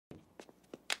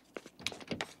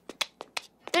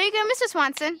There you go, Mr.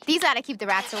 Swanson. These ought to keep the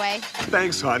rats away.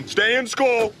 Thanks, hon. Stay in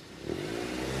school.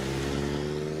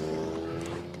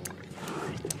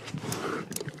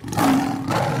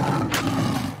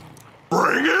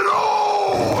 Bring it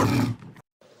on!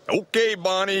 Okay,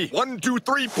 Bonnie. 1, 2,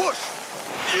 3, push.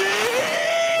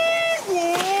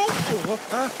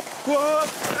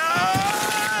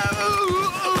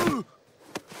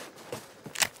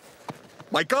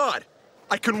 My God,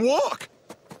 I can walk.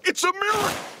 It's a miracle.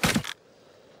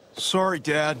 Sorry,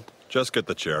 Dad. Just get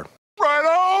the chair. Right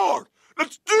on!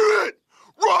 Let's do it!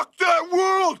 Rock that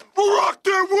world! Rock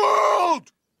that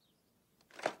world!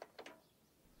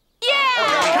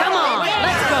 Yeah! Come on,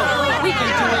 let's go. We can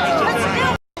do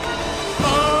it.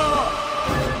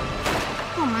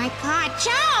 Oh my God,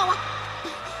 Joe!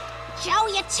 Joe,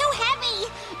 you're too heavy.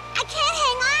 I can't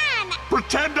hang on.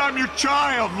 Pretend I'm your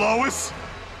child, Lois.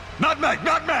 Nutmeg,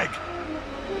 nutmeg!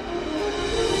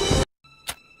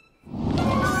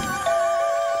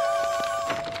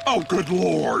 Oh, good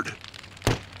Lord!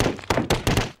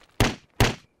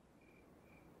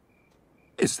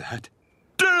 Is that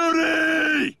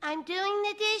Duty? I'm doing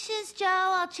the dishes, Joe.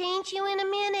 I'll change you in a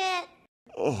minute.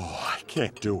 Oh, I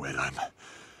can't do it.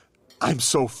 I'm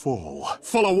so full.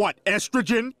 Full of what?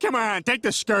 Estrogen? Come on, take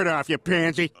the skirt off, you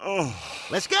pansy. Oh,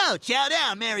 Let's go. Chow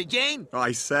down, Mary Jane.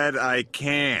 I said I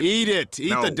can't. Eat it. Eat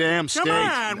No. the damn steak. Come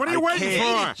on, what are you I waiting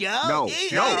can't. for? Eat it, Joe. No,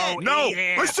 Eat no, it. no!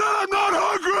 Yeah. I said I'm not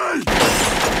hungry!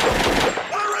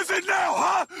 Where is it now,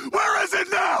 huh? Where is it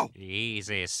now?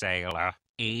 Easy, sailor.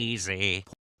 Easy.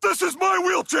 This is my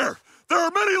wheelchair! There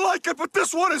are many like it, but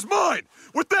this one is mine!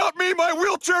 Without me, my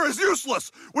wheelchair is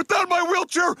useless! Without my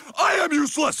wheelchair, I am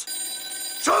useless!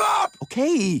 Shut up!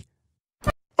 Okay.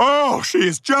 Oh, she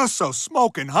is just so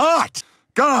smoking hot!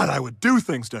 God, I would do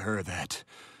things to her that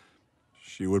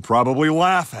she would probably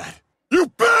laugh at. You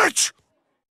bitch!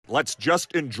 Let's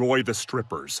just enjoy the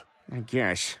strippers. I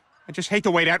guess. I just hate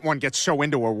the way that one gets so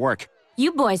into her work.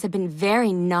 You boys have been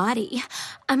very naughty.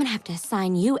 I'm gonna have to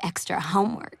assign you extra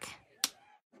homework.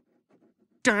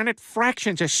 Darn it,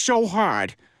 fractions are so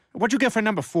hard. What'd you get for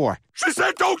number 4? She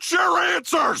said don't share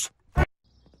answers!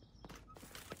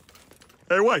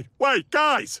 Hey, wait,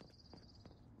 guys!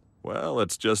 Well,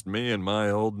 it's just me and my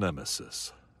old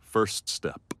nemesis. First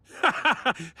step.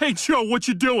 Hey, Joe, what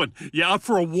you doing? You out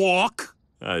for a walk?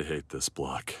 I hate this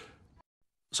block.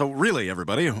 So really,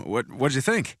 everybody, what'd you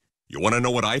think? You want to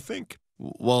know what I think?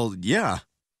 Well, yeah.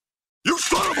 You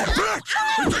son of a bitch!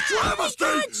 It's a travesty!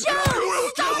 I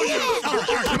will kill you!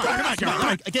 Come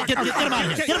on. Get him out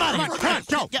of here. Get him out of here. Come on,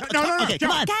 Joe. No, Okay,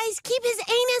 come on. Guys, keep his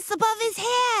anus above his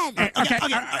head. Okay.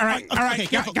 All right.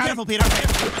 Careful, Peter.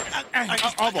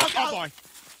 Oh, boy.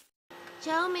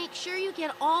 Joe, make sure you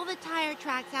get all the tire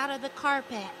tracks out of the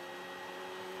carpet.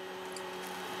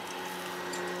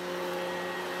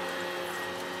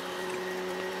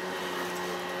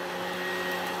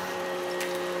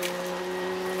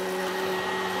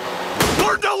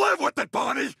 Learn to live with it,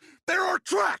 Bonnie! There are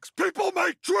tracks! People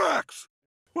make tracks!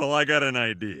 Well, I got an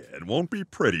idea. It won't be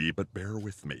pretty, but bear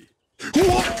with me.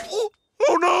 What?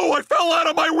 Oh no, I fell out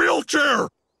of my wheelchair!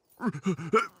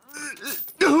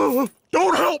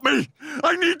 Don't help me!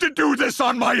 I need to do this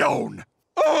on my own!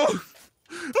 Oh,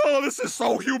 this is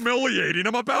so humiliating.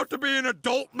 I'm about to be an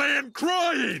adult man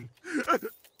crying!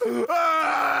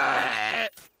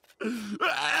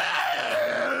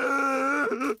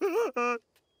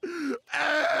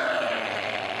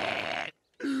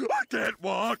 I can't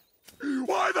walk.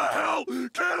 Why the hell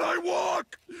can't I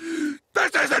walk?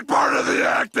 This isn't part of the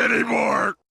act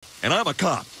anymore. And I'm a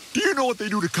cop. Do you know what they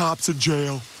do to cops in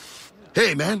jail?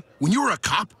 Hey, man, when you were a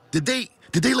cop, did they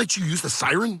let you use the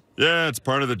siren? Yeah, it's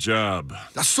part of the job.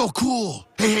 That's so cool.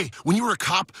 Hey, when you were a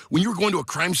cop, when you were going to a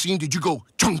crime scene, did you go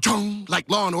chung chung like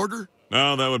Law and Order?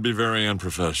 No, that would be very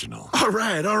unprofessional. All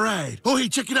right. Oh, hey,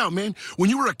 check it out, man. When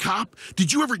you were a cop,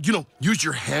 did you ever, use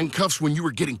your handcuffs when you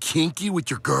were getting kinky with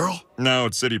your girl? No,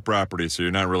 it's city property, so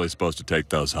you're not really supposed to take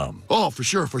those home. Oh, for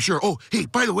sure. Oh, hey,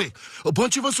 by the way, a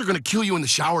bunch of us are gonna kill you in the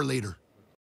shower later.